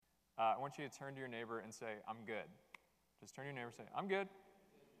I want you to turn to your neighbor and say, I'm good. Just turn to your neighbor and say, I'm good.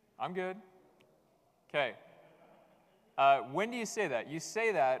 I'm good. Okay. When do you say that? You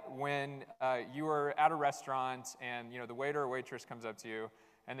say that when you are at a restaurant and the waiter or waitress comes up to you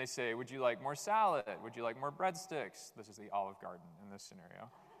and they say, would you like more salad? Would you like more breadsticks? This is the Olive Garden in this scenario.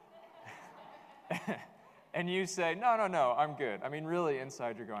 And you say, no, I'm good. I mean, really,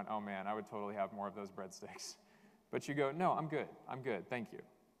 inside you're going, oh man, I would totally have more of those breadsticks. But you go, no, I'm good, thank you.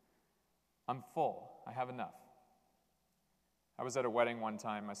 I'm full, I have enough. I was at a wedding one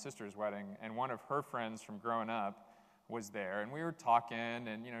time, my sister's wedding, and one of her friends from growing up was there, and we were talking,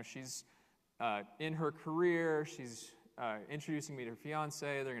 and she's in her career, she's introducing me to her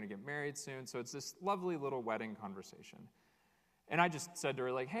fiance, they're going to get married soon, so it's this lovely little wedding conversation. And I just said to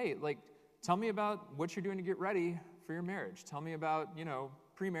her, hey, tell me about what you're doing to get ready for your marriage. Tell me about,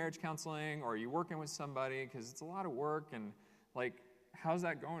 pre-marriage counseling, or are you working with somebody, because it's a lot of work, and how's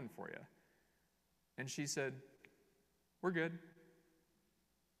that going for you? And she said, we're good.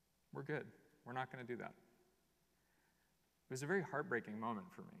 We're good. We're not going to do that. It was a very heartbreaking moment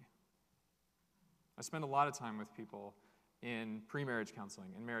for me. I spend a lot of time with people in pre-marriage counseling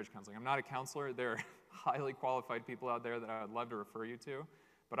and marriage counseling. I'm not a counselor. There are highly qualified people out there that I would love to refer you to,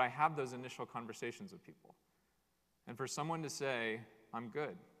 but I have those initial conversations with people. And for someone to say, I'm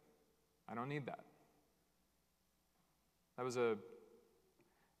good, I don't need that. It was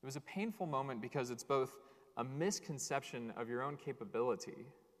a painful moment because it's both a misconception of your own capability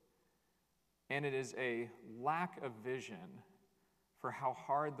and it is a lack of vision for how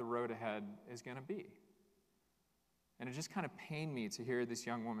hard the road ahead is going to be. And it just kind of pained me to hear this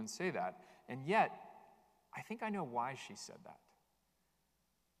young woman say that. And yet, I think I know why she said that.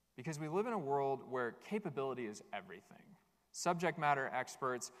 Because we live in a world where capability is everything. Subject matter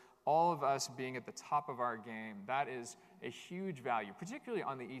experts, all of us being at the top of our game, that is a huge value, particularly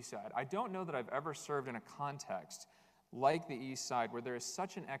on the East Side. I don't know that I've ever served in a context like the East Side where there is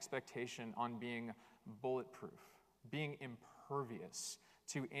such an expectation on being bulletproof, being impervious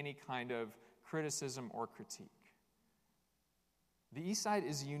to any kind of criticism or critique. The East Side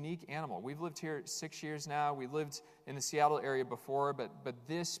is a unique animal. We've lived here 6 years now. We lived in the Seattle area before, but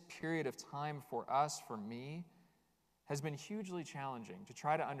this period of time for us, for me, has been hugely challenging to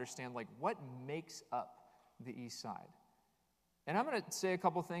try to understand what makes up the East Side. And I'm going to say a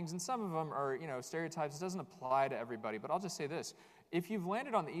couple things, and some of them are, stereotypes. It doesn't apply to everybody, but I'll just say this. If you've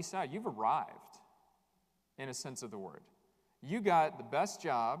landed on the East Side, you've arrived, in a sense of the word. You got the best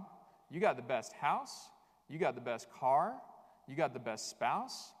job, you got the best house, you got the best car, you got the best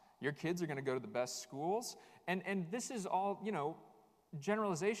spouse, your kids are going to go to the best schools, and this is all,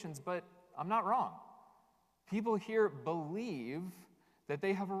 generalizations, but I'm not wrong. People here believe that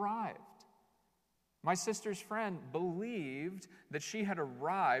they have arrived. My sister's friend believed that she had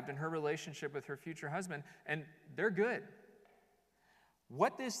arrived in her relationship with her future husband, and they're good.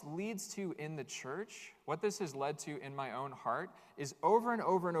 What this leads to in the church, what this has led to in my own heart, is over and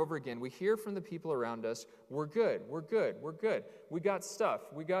over and over again, we hear from the people around us, we're good, we're good, we're good. We got stuff,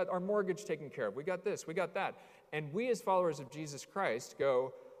 we got our mortgage taken care of, we got this, we got that. And we as followers of Jesus Christ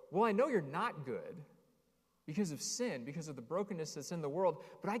go, well, I know you're not good, because of sin, because of the brokenness that's in the world,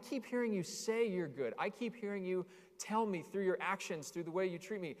 but I keep hearing you say you're good. I keep hearing you tell me through your actions, through the way you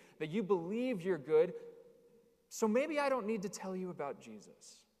treat me, that you believe you're good, so maybe I don't need to tell you about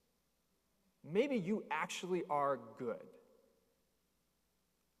Jesus. Maybe you actually are good.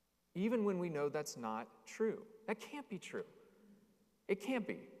 Even when we know that's not true. That can't be true. It can't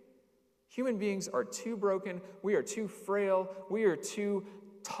be. Human beings are too broken, we are too frail, we are too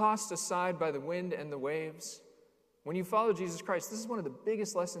tossed aside by the wind and the waves. When you follow Jesus Christ, this is one of the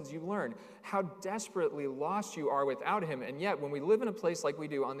biggest lessons you learn, how desperately lost you are without him. And yet, when we live in a place like we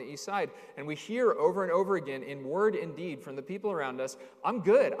do on the East Side, and we hear over and over again in word and deed from the people around us, I'm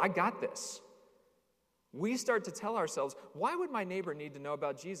good, I got this. We start to tell ourselves, why would my neighbor need to know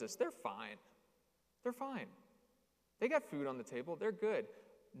about Jesus? They're fine. They're fine. They got food on the table, they're good.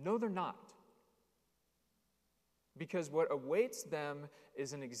 No, they're not. Because what awaits them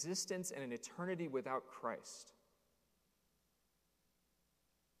is an existence and an eternity without Christ.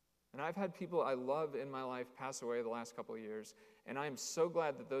 And I've had people I love in my life pass away the last couple of years, and I am so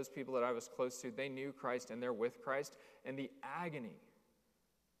glad that those people that I was close to, they knew Christ and they're with Christ, and the agony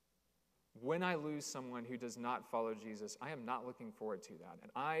when I lose someone who does not follow Jesus, I am not looking forward to that.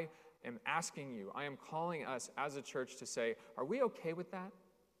 And I am asking you, I am calling us as a church to say, are we okay with that?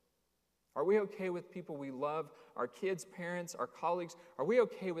 Are we okay with people we love, our kids, parents, our colleagues? Are we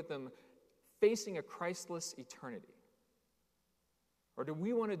okay with them facing a Christless eternity? Or do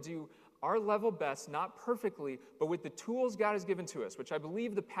we want to do our level best, not perfectly, but with the tools God has given to us, which I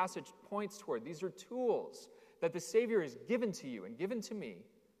believe the passage points toward. These are tools that the Savior has given to you and given to me.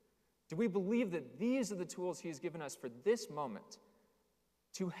 Do we believe that these are the tools he has given us for this moment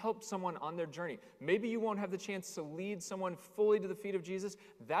to help someone on their journey? Maybe you won't have the chance to lead someone fully to the feet of Jesus.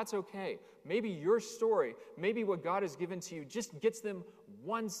 That's okay. Maybe your story, maybe what God has given to you just gets them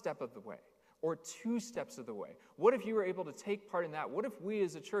one step of the way or 2 steps of the way. What if you were able to take part in that? What if we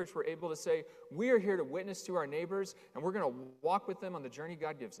as a church were able to say, we are here to witness to our neighbors, and we're going to walk with them on the journey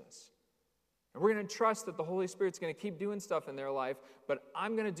God gives us? And we're going to trust that the Holy Spirit's going to keep doing stuff in their life, but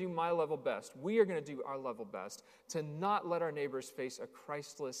I'm going to do my level best. We are going to do our level best to not let our neighbors face a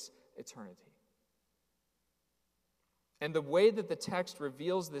Christless eternity. And the way that the text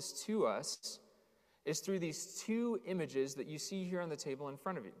reveals this to us is through these 2 images that you see here on the table in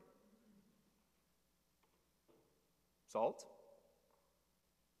front of you. Salt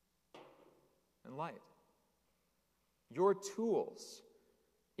and light. Your tools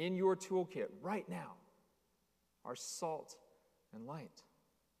in your toolkit right now are salt and light.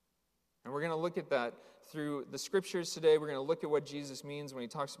 And we're going to look at that through the scriptures today. We're going to look at what Jesus means when he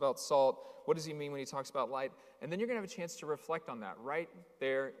talks about salt. What does he mean when he talks about light? And then you're going to have a chance to reflect on that right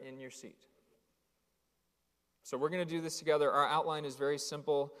there in your seat. So we're going to do this together. Our outline is very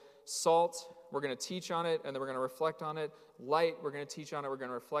simple. Salt, we're going to teach on it, and then we're going to reflect on it. Light, we're going to teach on it, we're going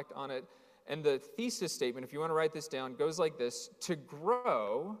to reflect on it. And the thesis statement, if you want to write this down, goes like this: to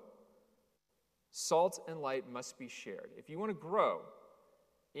grow, salt and light must be shared. If you want to grow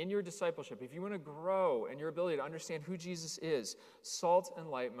in your discipleship, if you want to grow in your ability to understand who Jesus is, salt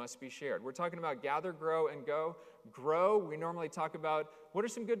and light must be shared. We're talking about gather, grow, and go. Grow, we normally talk about what are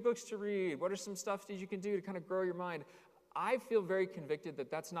some good books to read? What are some stuff that you can do to kind of grow your mind? I feel very convicted that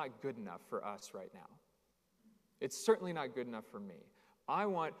that's not good enough for us right now. It's certainly not good enough for me. I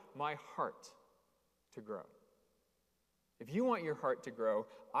want my heart to grow. If you want your heart to grow,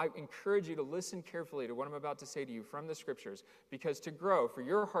 I encourage you to listen carefully to what I'm about to say to you from the scriptures, because to grow, for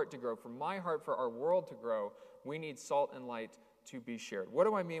your heart to grow, for my heart, for our world to grow, we need salt and light to be shared. What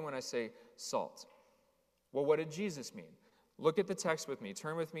do I mean when I say salt? Well, what did Jesus mean? Look at the text with me.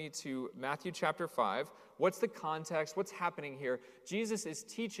 Turn with me to Matthew chapter 5. What's the context? What's happening here? Jesus is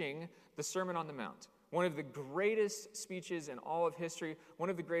teaching the Sermon on the Mount, one of the greatest speeches in all of history, one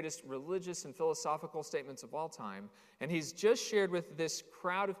of the greatest religious and philosophical statements of all time. And he's just shared with this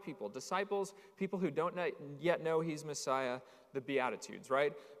crowd of people, disciples, people who don't yet know he's Messiah, the Beatitudes,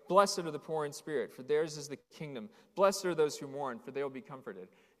 right? Blessed are the poor in spirit, for theirs is the kingdom. Blessed are those who mourn, for they will be comforted.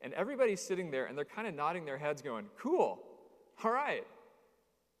 And everybody's sitting there, and they're kind of nodding their heads going, cool, all right,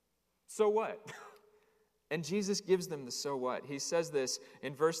 so what? And Jesus gives them the so what. He says this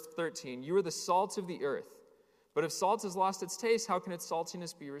in verse 13, you are the salt of the earth, but if salt has lost its taste, how can its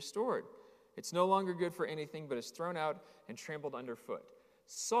saltiness be restored? It's no longer good for anything, but is thrown out and trampled underfoot.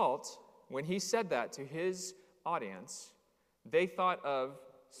 Salt, when he said that to his audience, they thought of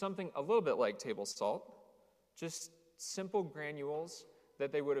something a little bit like table salt, just simple granules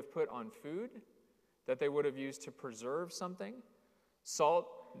that they would have put on food, that they would have used to preserve something. Salt,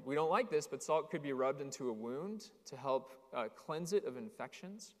 we don't like this, but salt could be rubbed into a wound to help cleanse it of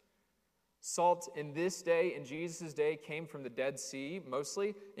infections. Salt in this day, in Jesus' day, came from the Dead Sea,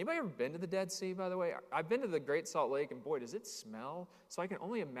 mostly. Anybody ever been to the Dead Sea, by the way? I've been to the Great Salt Lake, and boy, does it smell. So I can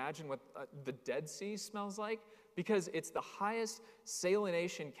only imagine what the Dead Sea smells like, because it's the highest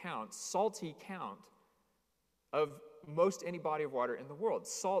salination count, salty count, of most any body of water in the world.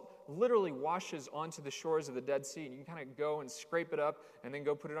 Salt literally washes onto the shores of the Dead Sea, and you can kind of go and scrape it up and then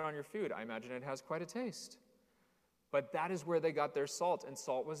go put it on your food. I imagine it has quite a taste. But that is where they got their salt, and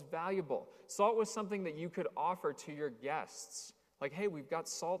salt was valuable. Salt was something that you could offer to your guests. Like, hey, we've got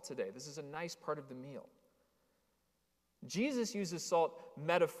salt today. This is a nice part of the meal. Jesus uses salt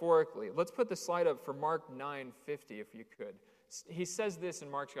metaphorically. Let's put the slide up for Mark 9:50, if you could. He says this in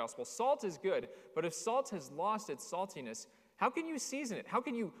Mark's gospel: salt is good, but if salt has lost its saltiness, how can you season it? How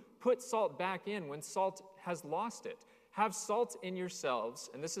can you put salt back in when salt has lost it? Have salt in yourselves,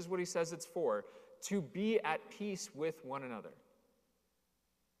 and this is what he says it's for, to be at peace with one another.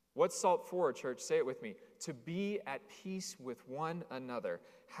 What's salt for, church? Say it with me. To be at peace with one another.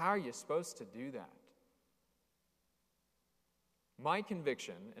 How are you supposed to do that? My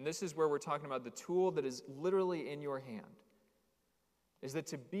conviction, and this is where we're talking about the tool that is literally in your hand, is that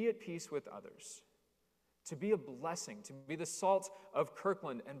to be at peace with others, to be a blessing, to be the salt of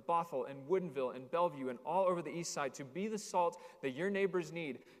Kirkland and Bothell and Woodinville and Bellevue and all over the east side, to be the salt that your neighbors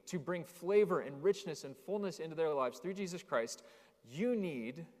need to bring flavor and richness and fullness into their lives through Jesus Christ, you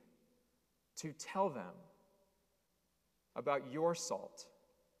need to tell them about your salt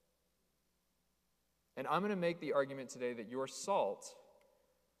And I'm going to make the argument today that your salt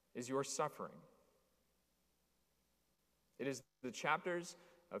is your suffering. It is the chapters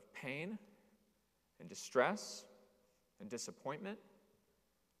of pain and distress and disappointment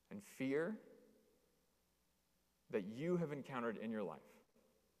and fear that you have encountered in your life.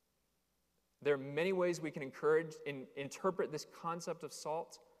 There are many ways we can interpret this concept of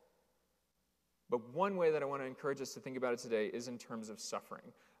salt, but one way that I want to encourage us to think about it today is in terms of suffering.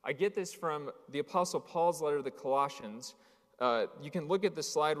 I get this from the Apostle Paul's letter to the Colossians. You can look at the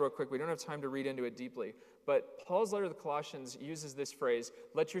slide real quick. We don't have time to read into it deeply. But Paul's letter to the Colossians uses this phrase,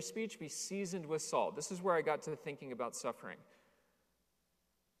 let your speech be seasoned with salt. This is where I got to thinking about suffering.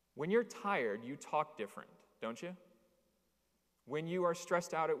 When you're tired, you talk different, don't you? When you are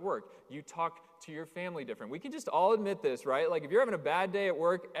stressed out at work, you talk to your family different. We can just all admit this, right? Like if you're having a bad day at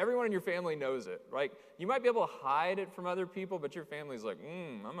work, everyone in your family knows it. Like you might be able to hide it from other people, but your family's like,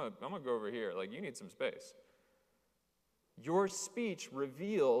 I'm gonna go over here. Like you need some space. Your speech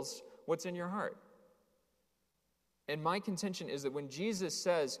reveals what's in your heart. And my contention is that when Jesus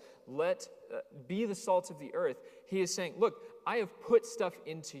says, be the salt of the earth, he is saying, look, I have put stuff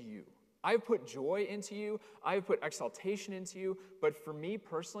into you. I have put joy into you. I have put exaltation into you. But for me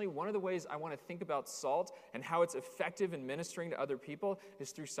personally, one of the ways I want to think about salt and how it's effective in ministering to other people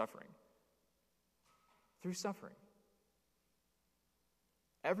is through suffering. Through suffering.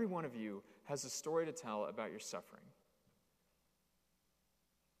 Every one of you has a story to tell about your suffering.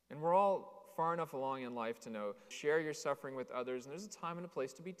 And we're all far enough along in life to know, share your suffering with others, and there's a time and a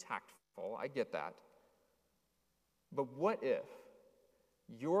place to be tactful. I get that. But what if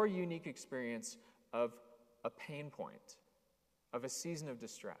your unique experience of a pain point, of a season of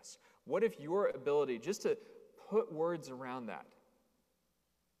distress, what if your ability just to put words around that,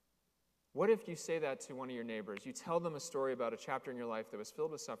 what if you say that to one of your neighbors, you tell them a story about a chapter in your life that was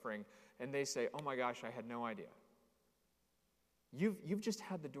filled with suffering, and they say, oh my gosh, I had no idea. You've just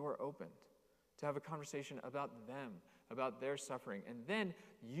had the door opened to have a conversation about them, about their suffering. And then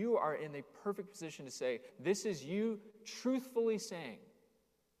you are in the perfect position to say, this is you truthfully saying,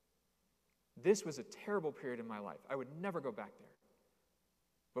 this was a terrible period in my life. I would never go back there.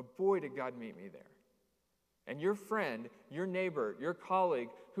 But boy, did God meet me there. And your friend, your neighbor, your colleague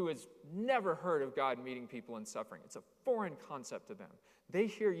who has never heard of God meeting people in suffering, it's a foreign concept to them. They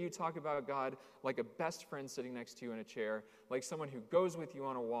hear you talk about God like a best friend sitting next to you in a chair, like someone who goes with you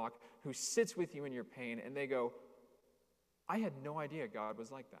on a walk, who sits with you in your pain, and they go, I had no idea God was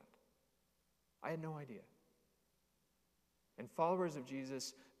like that. I had no idea. And followers of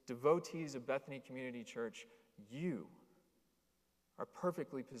Jesus, devotees of Bethany Community Church, you are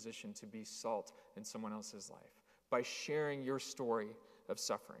perfectly positioned to be salt in someone else's life by sharing your story of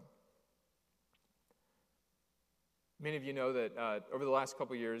suffering. Many of you know that over the last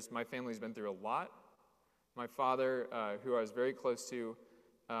couple years, my family's been through a lot. My father, who I was very close to,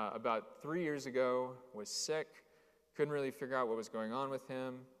 about 3 years ago, was sick, couldn't really figure out what was going on with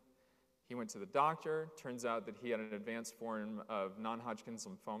him. He went to the doctor. Turns out that he had an advanced form of non-Hodgkin's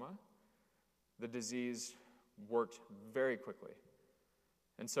lymphoma. The disease worked very quickly.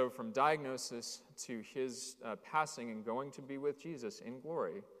 And so from diagnosis to his passing and going to be with Jesus in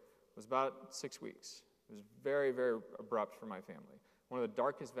glory was about 6 weeks. It was very, very abrupt for my family. One of the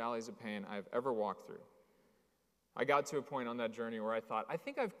darkest valleys of pain I've ever walked through. I got to a point on that journey where I thought, I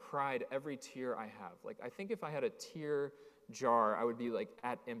think I've cried every tear I have. Like, I think if I had a tear jar, I would be like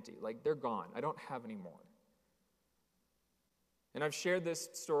at empty. Like, they're gone. I don't have any more. And I've shared this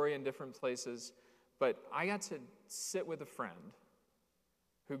story in different places, but I got to sit with a friend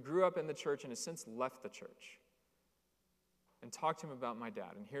who grew up in the church and has since left the church and talk to him about my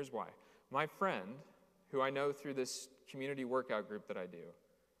dad. And here's why. My friend, who I know through this community workout group that I do,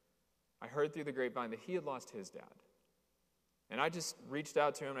 I heard through the grapevine that he had lost his dad. And I just reached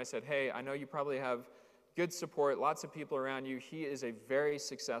out to him and I said, hey, I know you probably have good support, lots of people around you. He is a very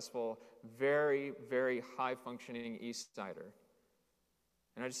successful, very, very high-functioning East Sider.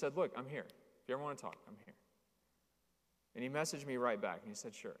 And I just said, look, I'm here. If you ever want to talk, I'm here. And he messaged me right back, and he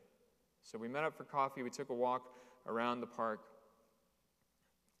said, sure. So we met up for coffee. We took a walk around the park.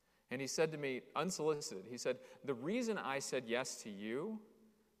 And he said to me, unsolicited, he said, the reason I said yes to you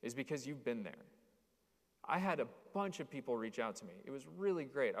is because you've been there. I had a bunch of people reach out to me. It was really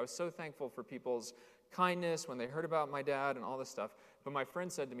great. I was so thankful for people's kindness when they heard about my dad and all this stuff. But my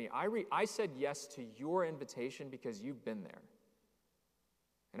friend said to me, I said yes to your invitation because you've been there.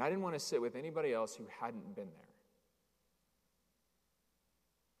 And I didn't want to sit with anybody else who hadn't been there.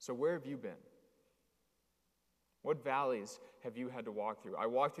 So where have you been? What valleys have you had to walk through? I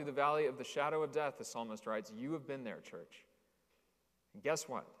walked through the valley of the shadow of death, the psalmist writes. You have been there, church. And guess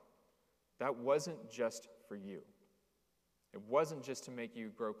what? that wasn't just for you. It wasn't just to make you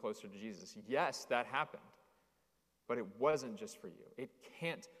grow closer to Jesus. Yes, that happened, but it wasn't just for you. It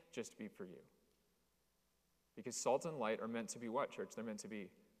can't just be for you. Because salt and light are meant to be what, church? They're meant to be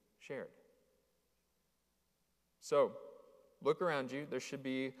shared. So, look around you. There should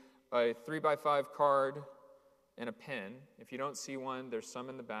be a 3x5 card and a pen. If you don't see one, there's some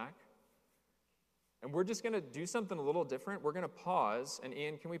in the back. And we're just going to do something a little different. We're going to pause. And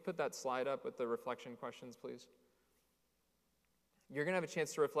Ian, can we put that slide up with the reflection questions, please? You're going to have a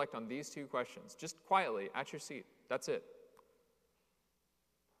chance to reflect on these two questions, just quietly at your seat. That's it.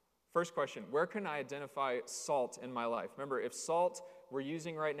 First question, where can I identify salt in my life? Remember, if salt we're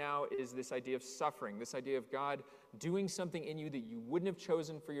using right now is this idea of suffering, this idea of God doing something in you that you wouldn't have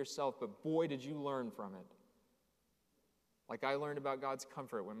chosen for yourself, but boy, did you learn from it. Like I learned about God's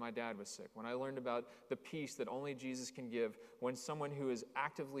comfort when my dad was sick, when I learned about the peace that only Jesus can give when someone who is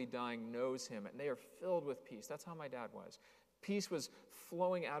actively dying knows him, and they are filled with peace. That's how my dad was. Peace was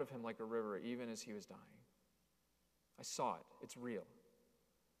flowing out of him like a river, even as he was dying. I saw it. It's real.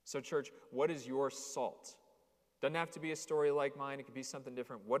 So, church, what is your salt? Doesn't have to be a story like mine. It could be something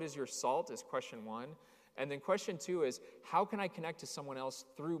different. What is your salt is question one. And then question two is, how can I connect to someone else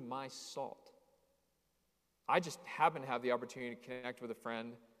through my salt? I just happen to have the opportunity to connect with a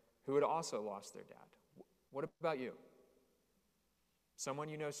friend who had also lost their dad. What about you? Someone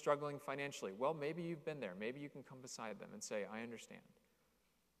you know struggling financially. Well, maybe you've been there. Maybe you can come beside them and say, I understand.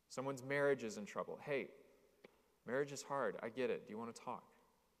 Someone's marriage is in trouble. Hey, marriage is hard. I get it. Do you want to talk?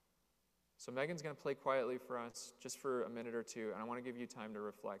 So Megan's going to play quietly for us just for a minute or two, and I want to give you time to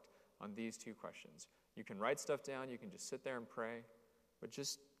reflect on these two questions. You can write stuff down. You can just sit there and pray, but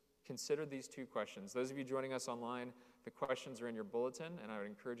just consider these two questions. Those of you joining us online, the questions are in your bulletin, and I would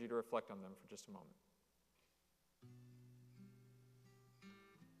encourage you to reflect on them for just a moment.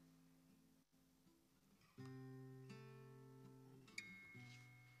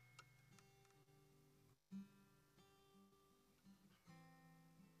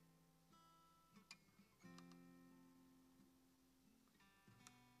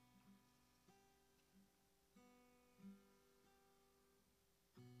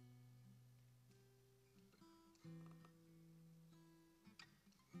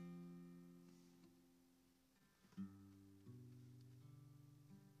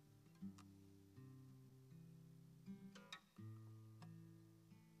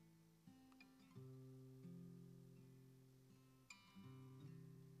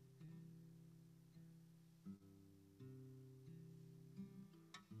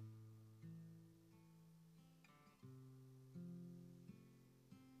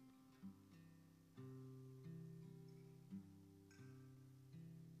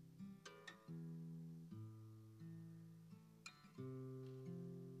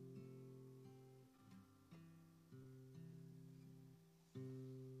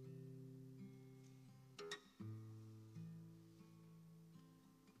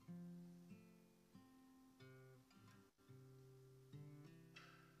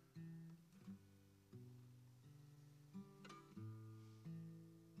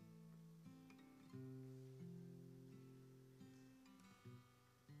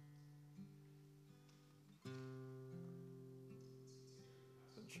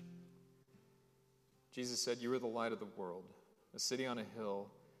 Jesus said, "You are the light of the world. A city on a hill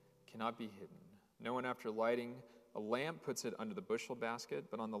cannot be hidden. No one, after lighting a lamp, puts it under the bushel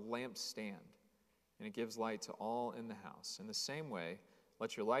basket, but on the lampstand, and it gives light to all in the house. In the same way,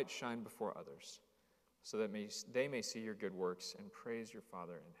 let your light shine before others, so that they may see your good works and praise your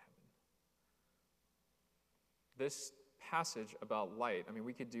Father in heaven." This passage about light,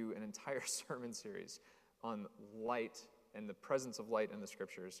 we could do an entire sermon series on light and the presence of light in the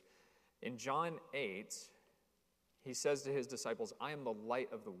Scriptures. In John 8, he says to his disciples, "I am the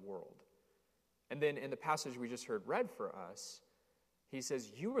light of the world." And then in the passage we just heard read for us, he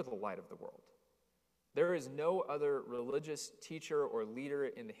says, "You are the light of the world." There is no other religious teacher or leader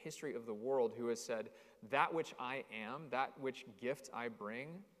in the history of the world who has said, that which I am, that which gift I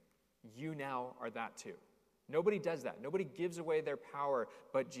bring, you now are that too. Nobody does that. Nobody gives away their power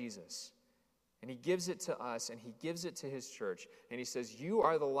but Jesus. And he gives it to us, and he gives it to his church. And he says, you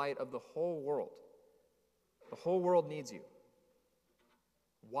are the light of the whole world. The whole world needs you.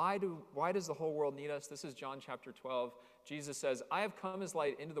 Why does the whole world need us? This is John chapter 12. Jesus says, I have come as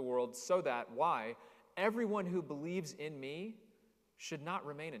light into the world so that, why? Everyone who believes in me should not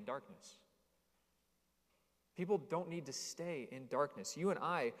remain in darkness. People don't need to stay in darkness. You and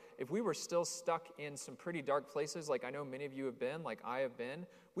I, if we were still stuck in some pretty dark places, like I know many of you have been, like I have been,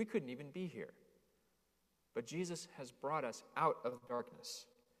 we couldn't even be here. But Jesus has brought us out of darkness.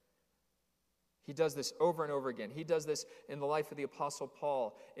 He does this over and over again. He does this in the life of the Apostle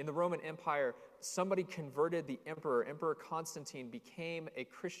Paul. In the Roman Empire, somebody converted the emperor. Emperor Constantine became a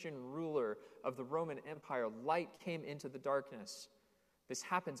Christian ruler of the Roman Empire. Light came into the darkness. This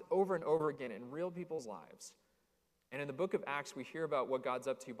happens over and over again in real people's lives. And in the book of Acts, we hear about what God's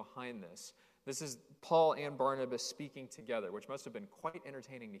up to behind this. This is Paul and Barnabas speaking together, which must have been quite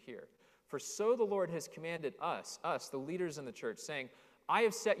entertaining to hear. For so the Lord has commanded us, the leaders in the church, saying, I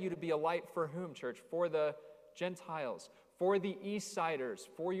have set you to be a light for whom, church? For the Gentiles, for the Eastsiders,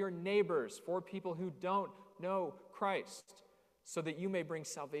 for your neighbors, for people who don't know Christ, so that you may bring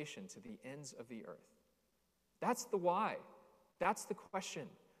salvation to the ends of the earth. That's the why. That's the question.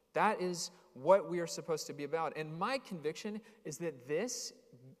 That is what we are supposed to be about. And my conviction is that this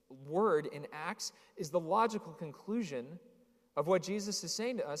word in Acts is the logical conclusion of what Jesus is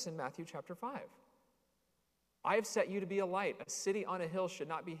saying to us in Matthew chapter 5. I have set you to be a light. A city on a hill should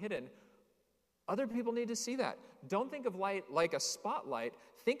not be hidden. Other people need to see that. Don't think of light like a spotlight.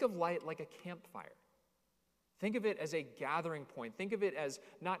 Think of light like a campfire. Think of it as a gathering point. Think of it as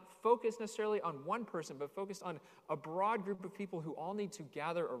not focused necessarily on one person, but focused on a broad group of people who all need to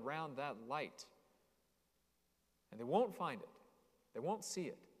gather around that light. And they won't find it. They won't see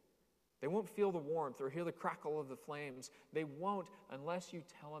it. They won't feel the warmth or hear the crackle of the flames. They won't unless you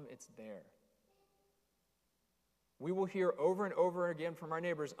tell them it's there. We will hear over and over again from our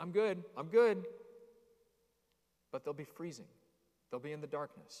neighbors, I'm good. But they'll be freezing. They'll be in the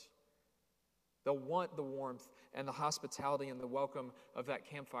darkness. They'll want the warmth and the hospitality and the welcome of that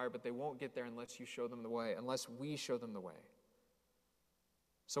campfire, but they won't get there unless you show them the way, unless we show them the way.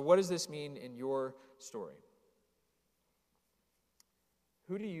 So what does this mean in your story?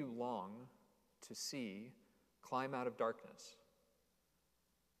 Who do you long to see climb out of darkness?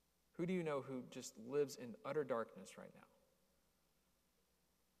 Who do you know who just lives in utter darkness right now?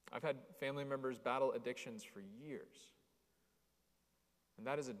 I've had family members battle addictions for years. And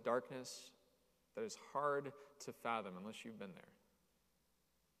that is a darkness that is hard to fathom unless you've been there.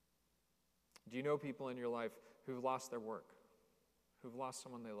 Do you know people in your life who've lost their work, who've lost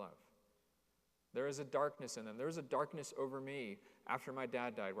someone they love? There is a darkness in them. There was a darkness over me after my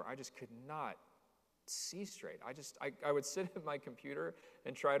dad died where I just could not see straight. I would sit at my computer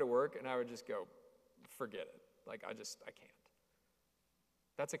and try to work, and I would just go, forget it. I can't.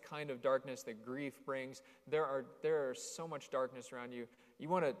 That's a kind of darkness that grief brings. There are so much darkness around you. You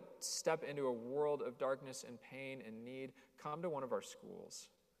want to step into a world of darkness and pain and need, come to one of our schools.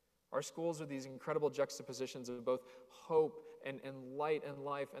 Our schools are these incredible juxtapositions of both hope and light and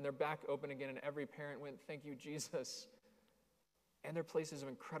life, and they're back open again, and every parent went, thank you, Jesus. And they're places of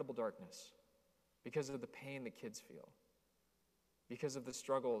incredible darkness because of the pain that kids feel, because of the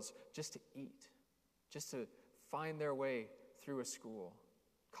struggles just to eat, just to find their way through a school.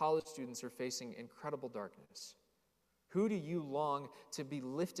 College students are facing incredible darkness. Who do you long to be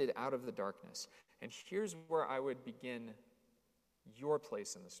lifted out of the darkness? And here's where I would begin your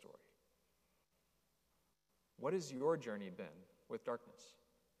place in the story. What has your journey been with darkness?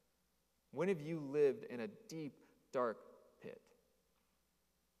 When have you lived in a deep, dark pit?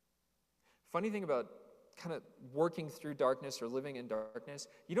 Funny thing about kind of working through darkness or living in darkness,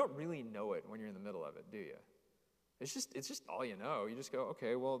 you don't really know it when you're in the middle of it, do you? It's just all you know. You just go,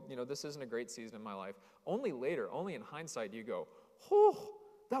 okay, well, this isn't a great season in my life. Only later, only in hindsight, do you go, oh,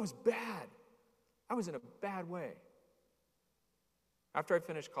 that was bad. I was in a bad way. After I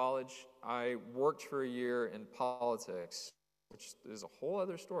finished college, I worked for a year in politics, which is a whole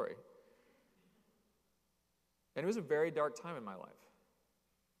other story. And it was a very dark time in my life.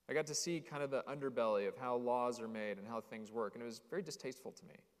 I got to see kind of the underbelly of how laws are made and how things work, and it was very distasteful to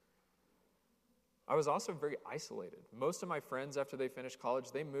me. I was also very isolated. Most of my friends, after they finished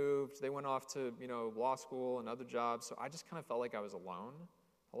college, they moved, they went off to, law school and other jobs, so I just kind of felt like I was alone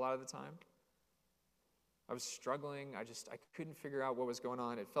a lot of the time. I was struggling. I couldn't figure out what was going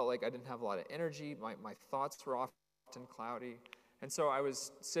on. It felt like I didn't have a lot of energy. My thoughts were often cloudy. And so I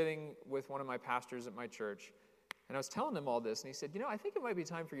was sitting with one of my pastors at my church, and I was telling him all this, and he said, I think it might be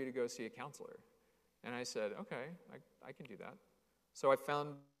time for you to go see a counselor. And I said, okay, I can do that. So I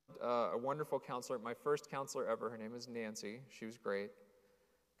found a wonderful counselor, my first counselor ever. Her name is Nancy. She was great.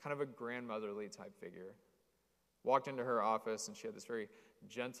 Kind of a grandmotherly type figure. Walked into her office, and she had this very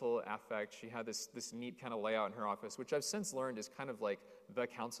gentle affect. She had this neat kind of layout in her office, which I've since learned is kind of like the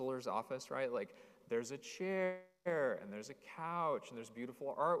counselor's office, right? Like there's a chair, and there's a couch, and there's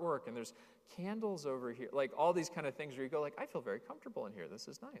beautiful artwork, and there's candles over here. Like all these kind of things where you go like, I feel very comfortable in here. This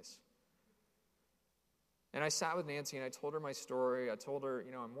is nice. And I sat with Nancy, and I told her my story. I told her,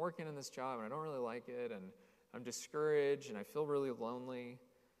 I'm working in this job, and I don't really like it, and I'm discouraged, and I feel really lonely.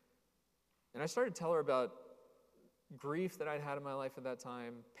 And I started to tell her about grief that I'd had in my life at that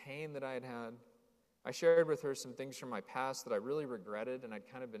time, pain that I had had. I shared with her some things from my past that I really regretted and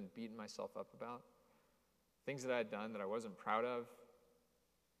I'd kind of been beating myself up about, things that I had done that I wasn't proud of.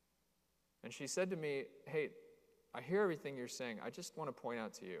 And she said to me, hey, I hear everything you're saying. I just want to point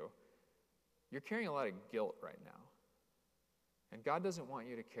out to you, you're carrying a lot of guilt right now. And God doesn't want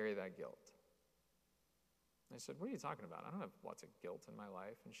you to carry that guilt. And I said, what are you talking about? I don't have lots of guilt in my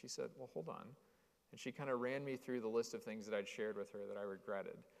life. And she said, well, hold on. And she kind of ran me through the list of things that I'd shared with her that I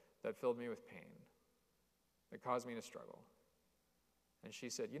regretted, that filled me with pain, that caused me to struggle. And she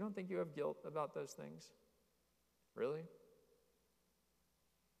said, you don't think you have guilt about those things? Really?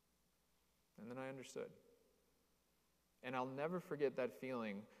 And then I understood. And I'll never forget that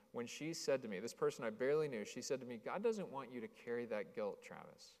feeling when she said to me, this person I barely knew, she said to me, God doesn't want you to carry that guilt,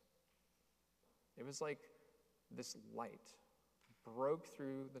 Travis. It was like this light broke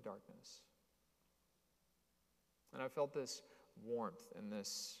through the darkness. And I felt this warmth and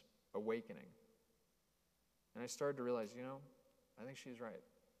this awakening. And I started to realize, I think she's right.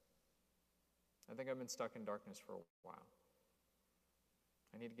 I think I've been stuck in darkness for a while.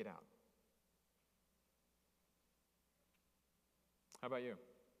 I need to get out. How about you?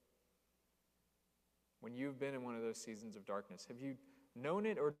 When you've been in one of those seasons of darkness, have you known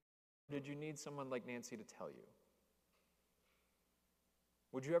it, or did you need someone like Nancy to tell you?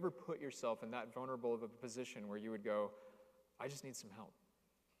 Would you ever put yourself in that vulnerable of a position where you would go, I just need some help?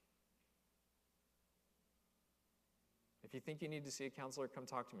 If you think you need to see a counselor, come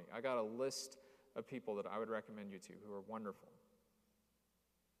talk to me. I got a list of people that I would recommend you to who are wonderful.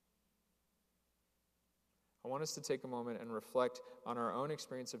 I want us to take a moment and reflect on our own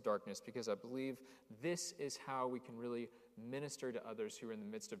experience of darkness, because I believe this is how we can really minister to others who are in the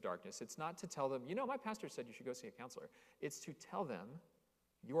midst of darkness. It's not to tell them, my pastor said you should go see a counselor. It's to tell them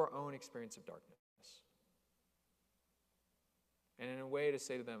your own experience of darkness. And in a way to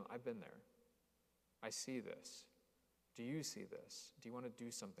say to them, I've been there. I see this. Do you see this? Do you want to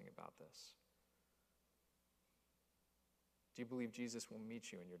do something about this? Do you believe Jesus will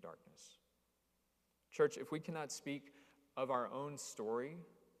meet you in your darkness? Church, if we cannot speak of our own story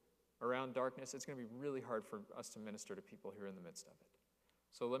around darkness, it's going to be really hard for us to minister to people who are in the midst of it.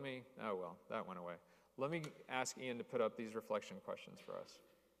 So that went away. Let me ask Ian to put up these reflection questions for us.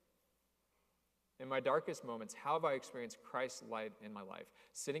 In my darkest moments, how have I experienced Christ's light in my life?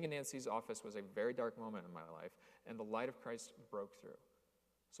 Sitting in Nancy's office was a very dark moment in my life, and the light of Christ broke through.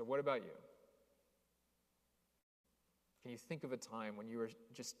 So what about you? Can you think of a time when you were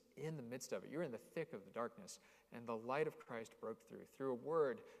just in the midst of it? You're in the thick of the darkness, and the light of Christ broke through a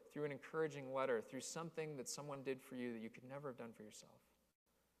word, through an encouraging letter, through something that someone did for you that you could never have done for yourself.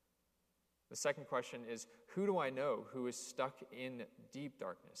 The second question is, who do I know who is stuck in deep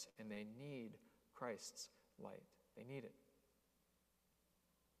darkness and they need Christ's light? They need it.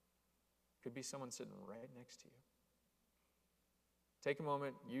 Could be someone sitting right next to you. Take a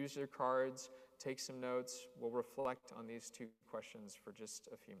moment, use your cards, take some notes. We'll reflect on these two questions for just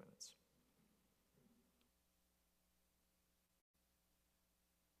a few minutes.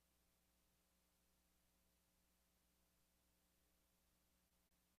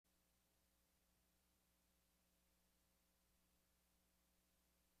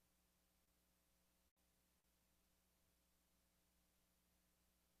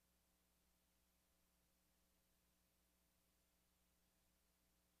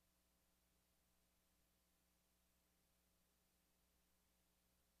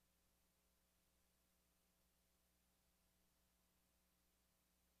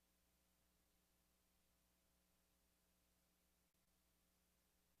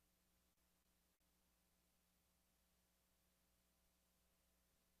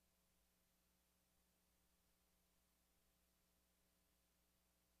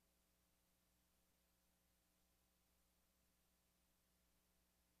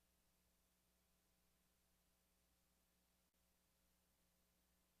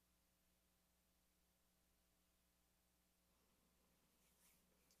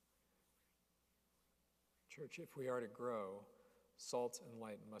 Church, if we are to grow, salt and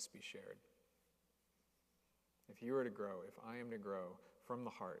light must be shared. If you are to grow, if I am to grow from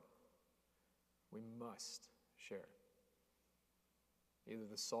the heart, we must share. Either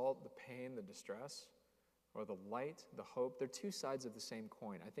the salt, the pain, the distress, or the light, the hope. They're two sides of the same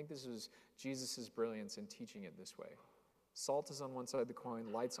coin. I think this is Jesus' brilliance in teaching it this way. Salt is on one side of the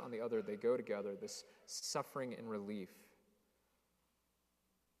coin, light's on the other. They go together, this suffering and relief.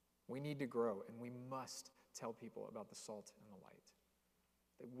 We need to grow, and we must tell people about the salt and the light.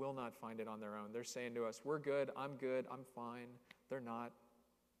 They will not find it on their own. They're saying to us, we're good, I'm fine. They're not.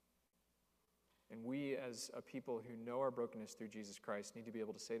 And we, as a people who know our brokenness through Jesus Christ, need to be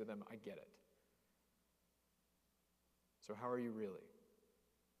able to say to them, I get it. So how are you really?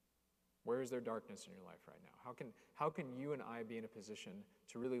 Where is there darkness in your life right now? How can you and I be in a position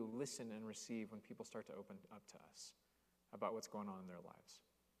to really listen and receive when people start to open up to us about what's going on in their lives?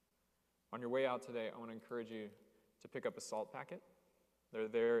 On your way out today, I want to encourage you to pick up a salt packet. They're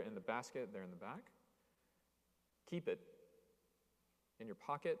there in the basket, they're in the back. Keep it in your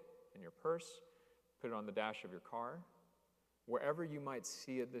pocket, in your purse, put it on the dash of your car, wherever you might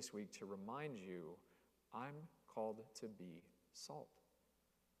see it this week to remind you, I'm called to be salt.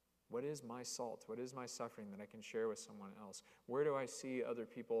 What is my salt? What is my suffering that I can share with someone else? Where do I see other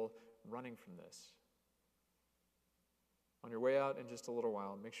people running from this? On your way out in just a little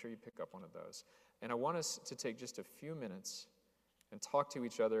while, make sure you pick up one of those. And I want us to take just a few minutes and talk to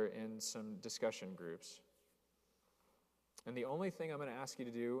each other in some discussion groups. And the only thing I'm going to ask you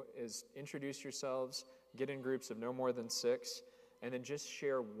to do is introduce yourselves, get in groups of no more than 6, and then just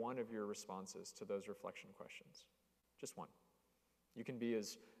share one of your responses to those reflection questions. Just one. You can be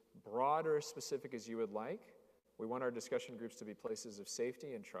as broad or as specific as you would like. We want our discussion groups to be places of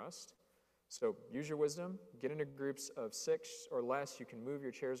safety and trust. So use your wisdom, get into groups of 6 or less. You can move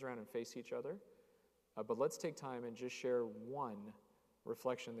your chairs around and face each other. But let's take time and just share one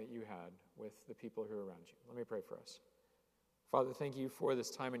reflection that you had with the people who are around you. Let me pray for us. Father, thank you for this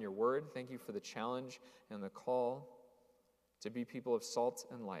time in your word. Thank you for the challenge and the call to be people of salt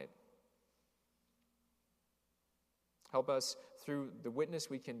and light. Help us through the witness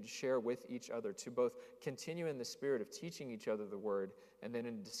we can share with each other to both continue in the spirit of teaching each other the word and then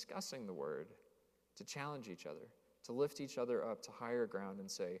in discussing the word to challenge each other, to lift each other up to higher ground and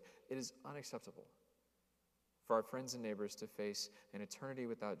say, it is unacceptable for our friends and neighbors to face an eternity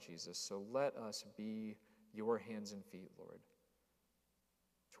without Jesus. So let us be your hands and feet, Lord,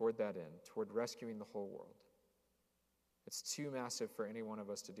 toward that end, toward rescuing the whole world. It's too massive for any one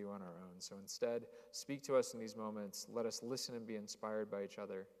of us to do on our own. So instead, speak to us in these moments. Let us listen and be inspired by each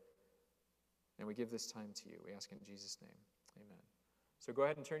other. And we give this time to you. We ask in Jesus' name. Amen. So go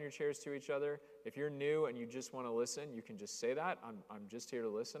ahead and turn your chairs to each other. If you're new and you just want to listen, you can just say that. I'm just here to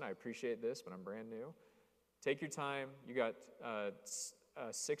listen. I appreciate this, but I'm brand new. Take your time. You got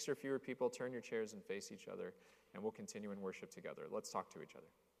 6 or fewer people. Turn your chairs and face each other, and we'll continue in worship together. Let's talk to each other.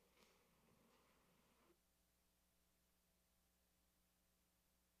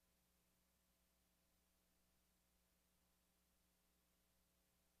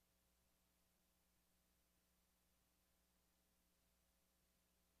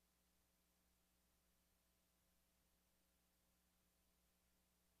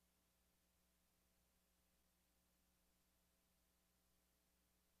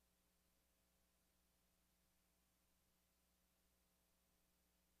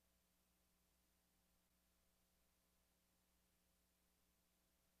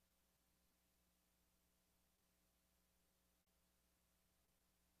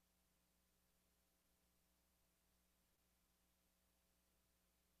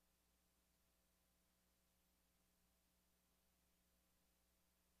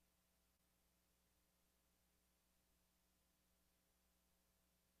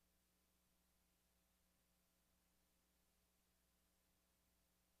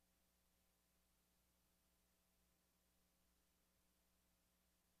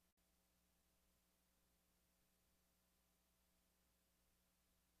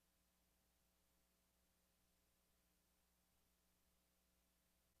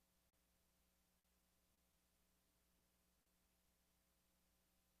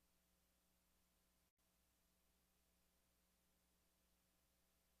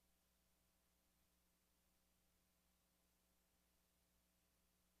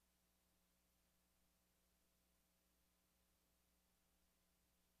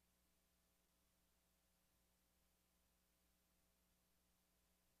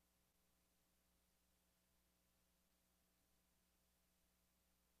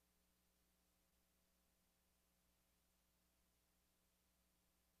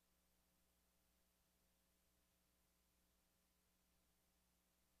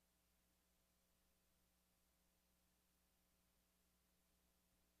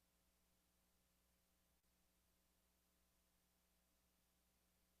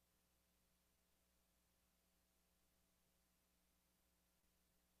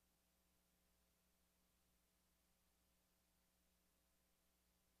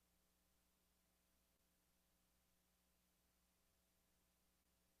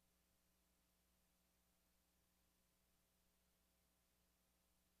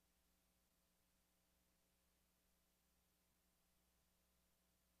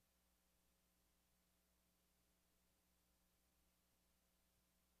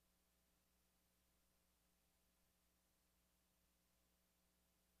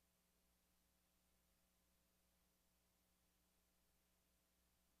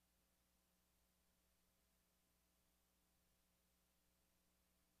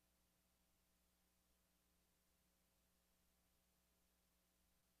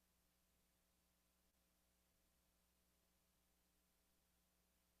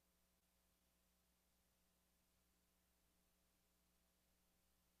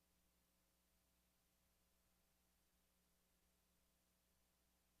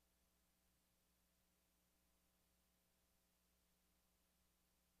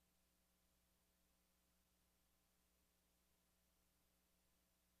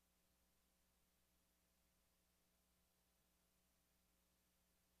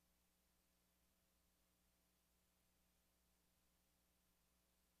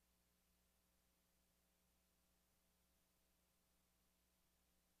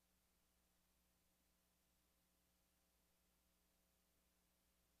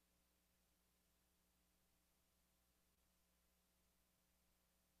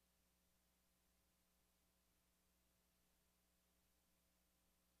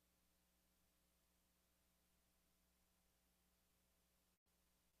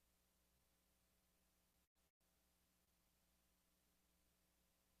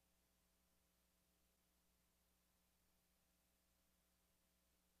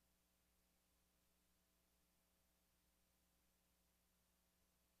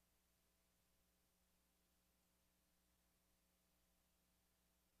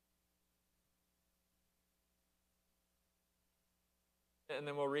 and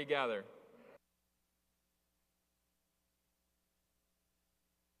then we'll regather.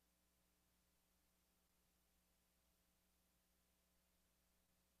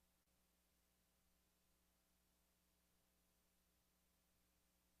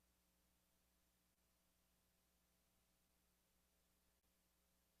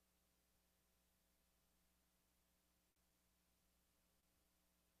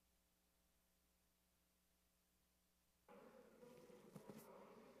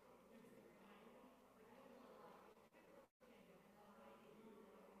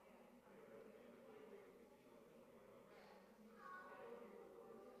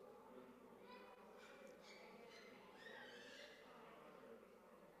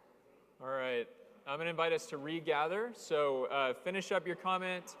 All right, I'm going to invite us to regather. So finish up your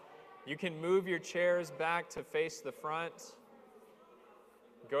comment. You can move your chairs back to face the front.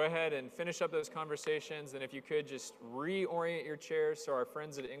 Go ahead and finish up those conversations. And if you could just reorient your chairs so our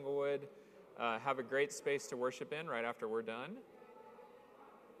friends at Inglewood have a great space to worship in right after we're done.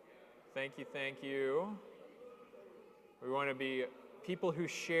 Thank you, thank you. We want to be people who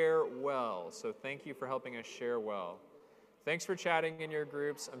share well. So thank you for helping us share well. Thanks for chatting in your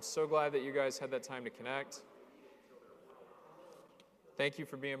groups. I'm so glad that you guys had that time to connect. Thank you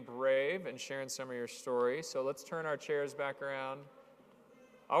for being brave and sharing some of your story. So let's turn our chairs back around.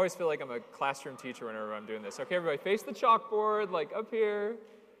 I always feel like I'm a classroom teacher whenever I'm doing this. Okay, everybody, face the chalkboard, like up here.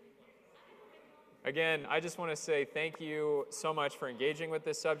 Again, I just want to say thank you so much for engaging with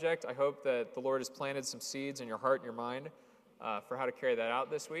this subject. I hope that the Lord has planted some seeds in your heart and your mind for how to carry that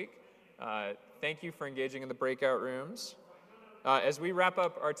out this week. Thank you for engaging in the breakout rooms. As we wrap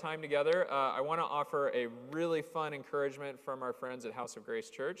up our time together, I want to offer a really fun encouragement from our friends at House of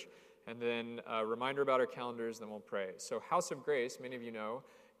Grace Church, and then a reminder about our calendars, then we'll pray. So House of Grace, many of you know,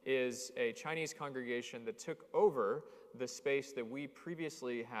 is a Chinese congregation that took over the space that we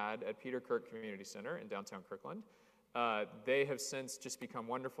previously had at Peter Kirk Community Center in downtown Kirkland. They have since just become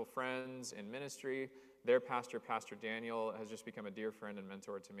wonderful friends in ministry. Their pastor, Pastor Daniel, has just become a dear friend and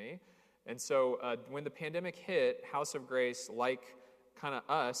mentor to me. And so when the pandemic hit, House of Grace, like kind of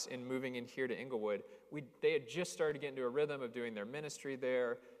us in moving in here to Inglewood, they had just started to get into a rhythm of doing their ministry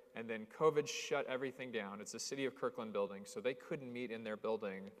there, and then COVID shut everything down. It's a City of Kirkland building, so they couldn't meet in their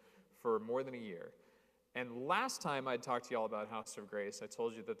building for more than a year. And last time I talked to y'all about House of Grace, I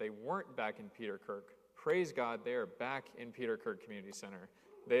told you that they weren't back in Peter Kirk. Praise God, they are back in Peter Kirk Community Center.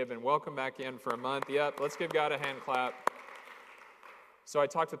 They have been welcomed back in for a month. Yep, let's give God a hand clap. So I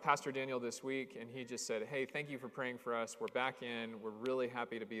talked with Pastor Daniel this week, and he just said, hey, thank you for praying for us. We're back in. We're really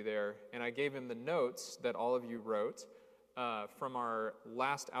happy to be there. And I gave him the notes that all of you wrote from our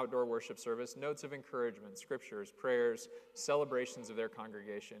last outdoor worship service, notes of encouragement, scriptures, prayers, celebrations of their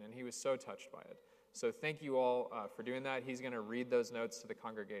congregation, and he was so touched by it. So thank you all for doing that. He's going to read those notes to the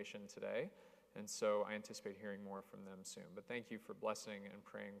congregation today, and so I anticipate hearing more from them soon. But thank you for blessing and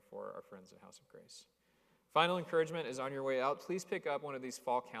praying for our friends at House of Grace. Final encouragement is on your way out. Please pick up one of these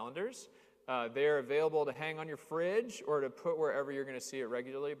fall calendars. They're available to hang on your fridge or to put wherever you're going to see it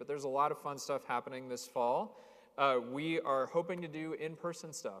regularly, but there's a lot of fun stuff happening this fall. We are hoping to do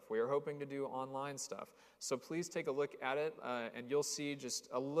in-person stuff. We are hoping to do online stuff. So please take a look at it, and you'll see just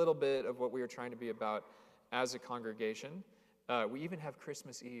a little bit of what we are trying to be about as a congregation. We even have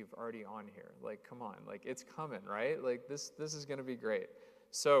Christmas Eve already on here. Like, come on, like it's coming, right? Like this is going to be great.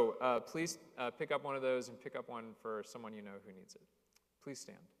 So please pick up one of those and pick up one for someone you know who needs it. Please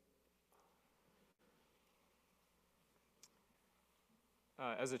stand.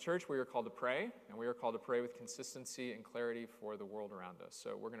 As a church, we are called to pray, and we are called to pray with consistency and clarity for the world around us.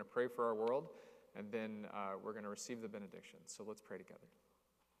 So we're going to pray for our world, and then we're going to receive the benediction. So let's pray together.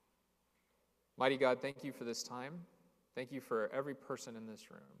 Mighty God, thank you for this time. Thank you for every person in this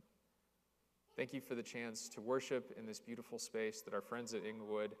room. Thank you for the chance to worship in this beautiful space that our friends at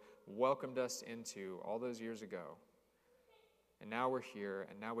Inglewood welcomed us into all those years ago. And now we're here,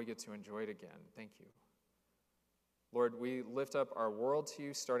 and now we get to enjoy it again. Thank you. Lord, we lift up our world to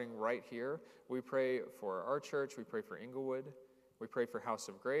you starting right here. We pray for our church. We pray for Inglewood. We pray for House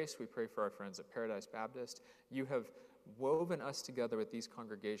of Grace. We pray for our friends at Paradise Baptist. You have woven us together with these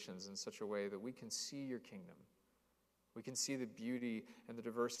congregations in such a way that we can see your kingdom. We can see the beauty and the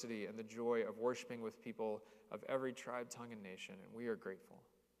diversity and the joy of worshiping with people of every tribe, tongue, and nation, and we are grateful.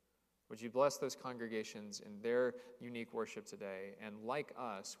 Would you bless those congregations in their unique worship today? And like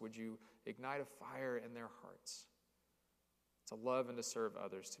us, would you ignite a fire in their hearts to love and to serve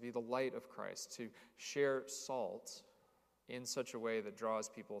others, to be the light of Christ, to share salt in such a way that draws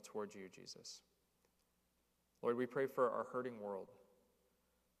people towards you, Jesus. Lord, we pray for our hurting world.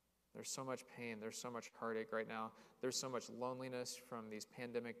 There's so much pain. There's so much heartache right now. There's so much loneliness from these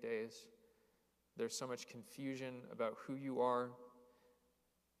pandemic days. There's so much confusion about who you are.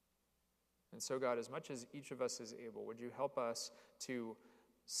 And so, God, as much as each of us is able, would you help us to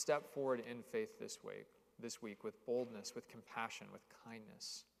step forward in faith this week with boldness, with compassion, with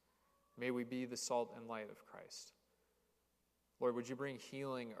kindness. May we be the salt and light of Christ. Lord, would you bring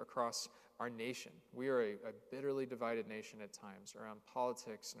healing across our nation? We are a bitterly divided nation at times around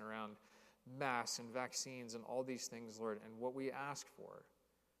politics and around masks and vaccines and all these things, Lord. And what we ask for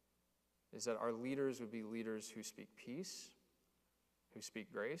is that our leaders would be leaders who speak peace, who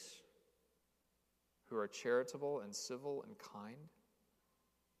speak grace, who are charitable and civil and kind,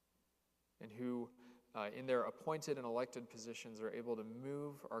 and who, in their appointed and elected positions, are able to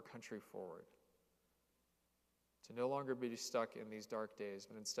move our country forward. To no longer be stuck in these dark days,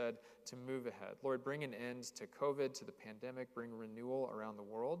 but instead to move ahead. Lord, bring an end to COVID, to the pandemic, bring renewal around the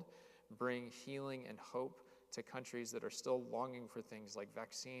world, bring healing and hope to countries that are still longing for things like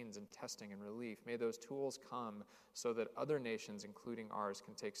vaccines and testing and relief. May those tools come so that other nations, including ours,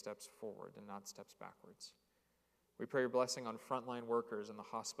 can take steps forward and not steps backwards. We pray your blessing on frontline workers in the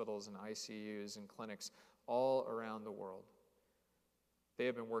hospitals and ICUs and clinics all around the world. They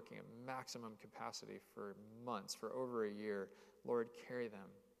have been working at maximum capacity for months, for over a year. Lord, carry them.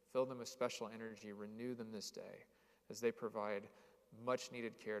 Fill them with special energy. Renew them this day as they provide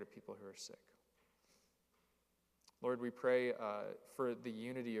much-needed care to people who are sick. Lord, we pray for the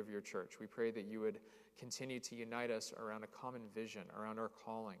unity of your church. We pray that you would continue to unite us around a common vision, around our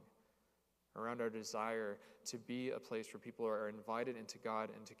calling, around our desire to be a place where people are invited into God,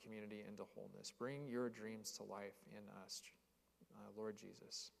 into community, into wholeness. Bring your dreams to life in us, Lord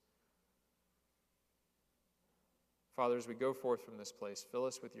Jesus. Father, as we go forth from this place, fill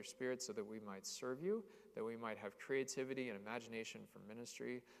us with your Spirit so that we might serve you, that we might have creativity and imagination for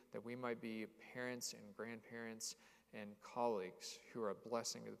ministry, that we might be parents and grandparents and colleagues who are a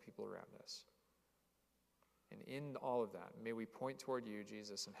blessing to the people around us. And in all of that, may we point toward you,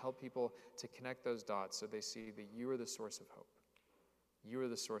 Jesus, and help people to connect those dots so they see that you are the source of hope. You are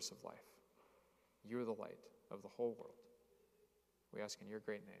the source of life. You are the light of the whole world. We ask in your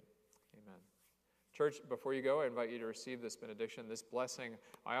great name. Amen. Church, before you go, I invite you to receive this benediction. This blessing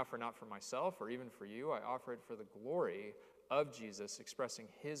I offer not for myself or even for you. I offer it for the glory of Jesus, expressing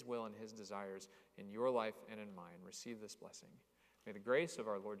his will and his desires in your life and in mine. Receive this blessing. May the grace of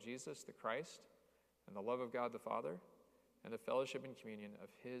our Lord Jesus, the Christ, and the love of God the Father, and the fellowship and communion of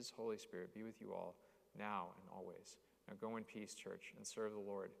his Holy Spirit be with you all, now and always. Now go in peace, church, and serve the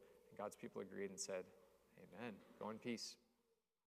Lord. And God's people agreed and said, amen. Go in peace.